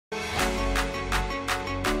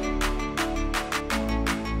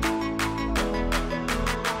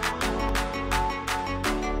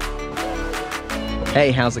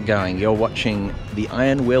Hey, how's it going? You're watching the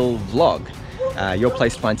Iron Will vlog, your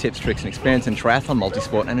place to find tips, tricks and experience in triathlon,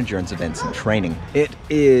 multisport and endurance events and training. It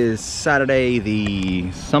is Saturday the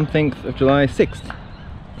something of July, 6th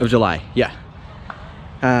of July, yeah.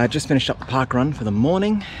 Just finished up the Parkrun for the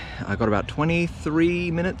morning. I got about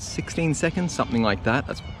 23 minutes, 16 seconds, something like that.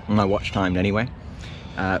 That's my watch timed anyway.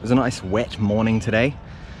 It was a nice wet morning today.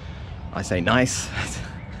 I say nice,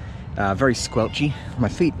 very squelchy. My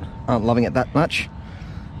feet aren't loving it that much.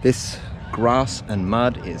 This grass and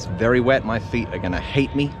mud is very wet. My feet are gonna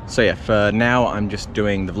hate me. So yeah, for now I'm just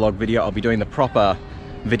doing the vlog video. I'll be doing the proper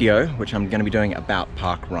video, which I'm gonna be doing about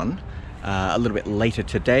Parkrun a little bit later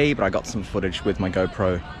today, but I got some footage with my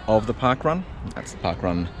GoPro of the Parkrun. That's the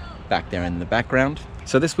Parkrun back there in the background.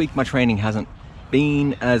 So this week my training hasn't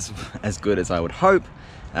been as good as I would hope.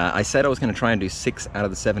 I said I was gonna try and do 6 out of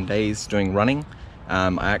the 7 days doing running.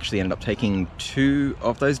 I actually ended up taking 2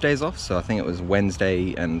 of those days off, so I think it was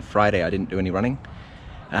Wednesday and Friday I didn't do any running.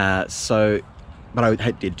 But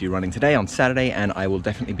I did do running today on Saturday, and I will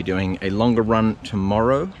definitely be doing a longer run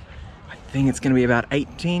tomorrow. I think it's going to be about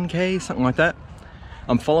 18k, something like that.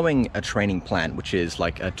 I'm following a training plan, which is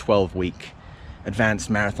like a 12-week advanced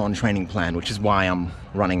marathon training plan, which is why I'm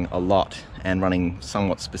running a lot and running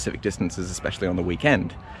somewhat specific distances, especially on the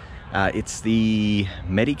weekend. It's the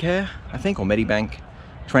Medicare, I think, or Medibank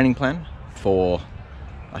training plan for,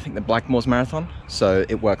 I think, the Blackmores Marathon. So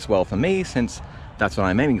it works well for me, since that's what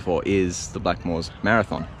I'm aiming for, is the Blackmores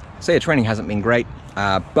Marathon. So yeah, training hasn't been great,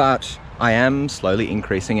 but I am slowly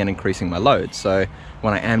increasing my load. So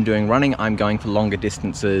when I am doing running, I'm going for longer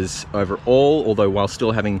distances overall, although while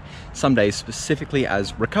still having some days specifically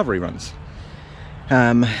as recovery runs.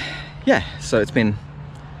 Yeah, so it's been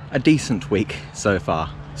a decent week so far.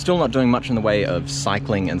 Still not doing much in the way of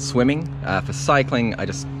cycling and swimming. For cycling, I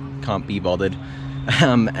just can't be bothered.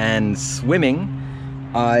 And swimming,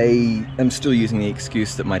 I am still using the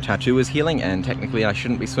excuse that my tattoo is healing, and technically I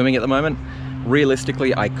shouldn't be swimming at the moment.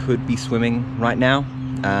 Realistically, I could be swimming right now,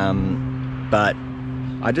 but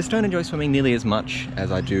I just don't enjoy swimming nearly as much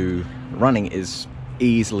as I do. Running is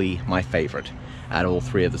easily my favorite at all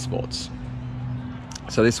 3 of the sports.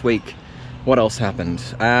 So this week, what else happened?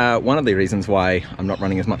 One of the reasons why I'm not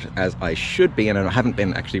running as much as I should be, and I haven't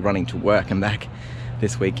been actually running to work and back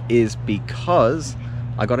this week, is because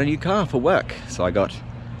I got a new car for work. So I got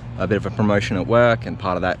a bit of a promotion at work, and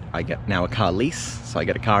part of that, I get now a car lease. So I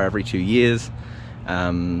get a car every 2 years.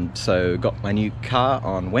 So got my new car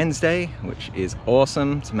on Wednesday, which is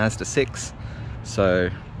awesome. It's a Mazda 6. So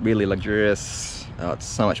really luxurious. Oh, it's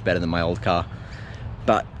so much better than my old car.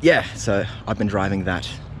 But yeah, so I've been driving that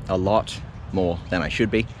a lot more than I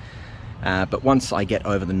should be. But once I get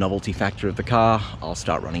over the novelty factor of the car, I'll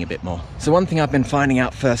start running a bit more. So one thing I've been finding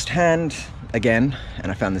out firsthand, again,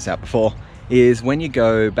 and I found this out before, is when you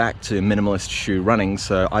go back to minimalist shoe running,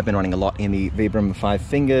 so I've been running a lot in the Vibram 5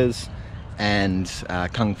 Fingers and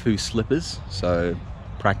Kung Fu slippers, so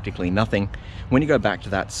practically nothing. When you go back to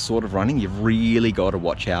that sort of running, you've really got to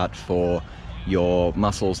watch out for your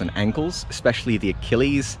muscles and ankles, especially the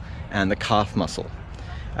Achilles and the calf muscle.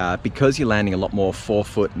 Because you're landing a lot more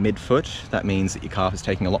forefoot, midfoot, that means that your calf is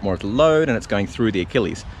taking a lot more of the load and it's going through the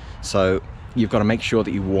Achilles. So you've got to make sure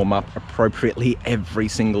that you warm up appropriately every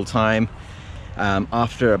single time.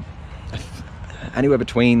 After anywhere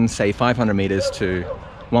between, say, 500 meters to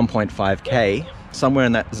 1.5k, somewhere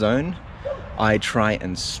in that zone, I try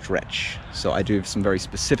and stretch. So I do some very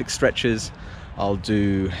specific stretches. I'll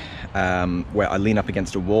do where I lean up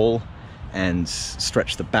against a wall and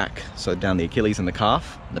stretch the back, so down the Achilles and the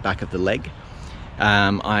calf, the back of the leg.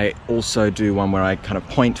 I also do one where I kind of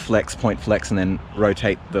point, flex, and then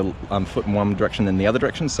rotate the foot in one direction, then the other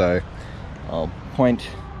direction. So I'll point,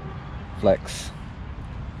 flex,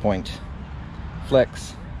 rotate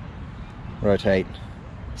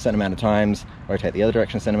a certain amount of times, rotate the other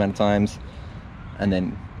direction a certain amount of times, and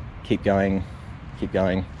then keep going.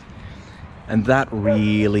 And that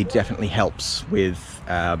really definitely helps with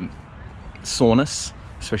soreness,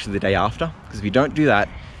 especially the day after, because if you don't do that,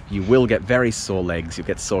 you will get very sore legs, you'll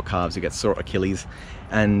get sore calves, you get sore Achilles,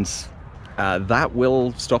 and that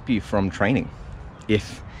will stop you from training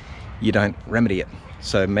if you don't remedy it.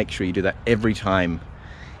 So make sure you do that every time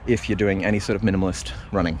if you're doing any sort of minimalist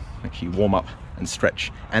running. Make sure you warm up and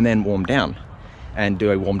stretch, and then warm down and do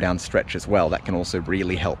a warm down stretch as well. That can also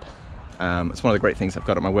really help. It's one of the great things I've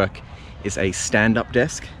got at my work is a stand-up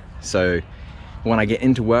desk. So when I get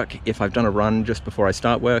into work, if I've done a run just before I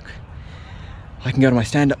start work, I can go to my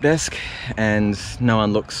stand-up desk and no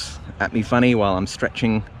one looks at me funny while I'm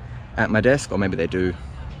stretching at my desk, or maybe they do.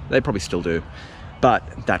 They probably still do, but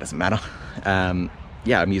that doesn't matter.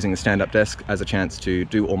 yeah, I'm using the stand-up desk as a chance to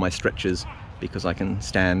do all my stretches because I can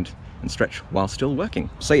stand and stretch while still working.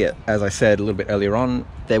 So yeah, as I said a little bit earlier on,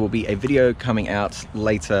 there will be a video coming out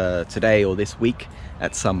later today or this week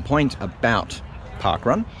at some point about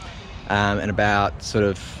Parkrun, and about sort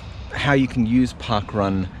of how you can use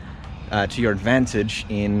Parkrun to your advantage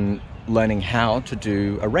in learning how to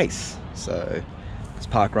do a race. So this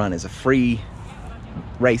Parkrun is a free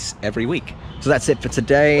race every week. So that's it for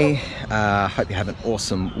today. Hope you have an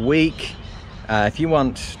awesome week. If you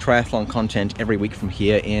want triathlon content every week from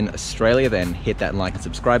here in Australia, then hit that like and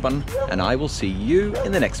subscribe button, and I will see you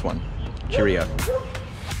in the next one. Cheerio.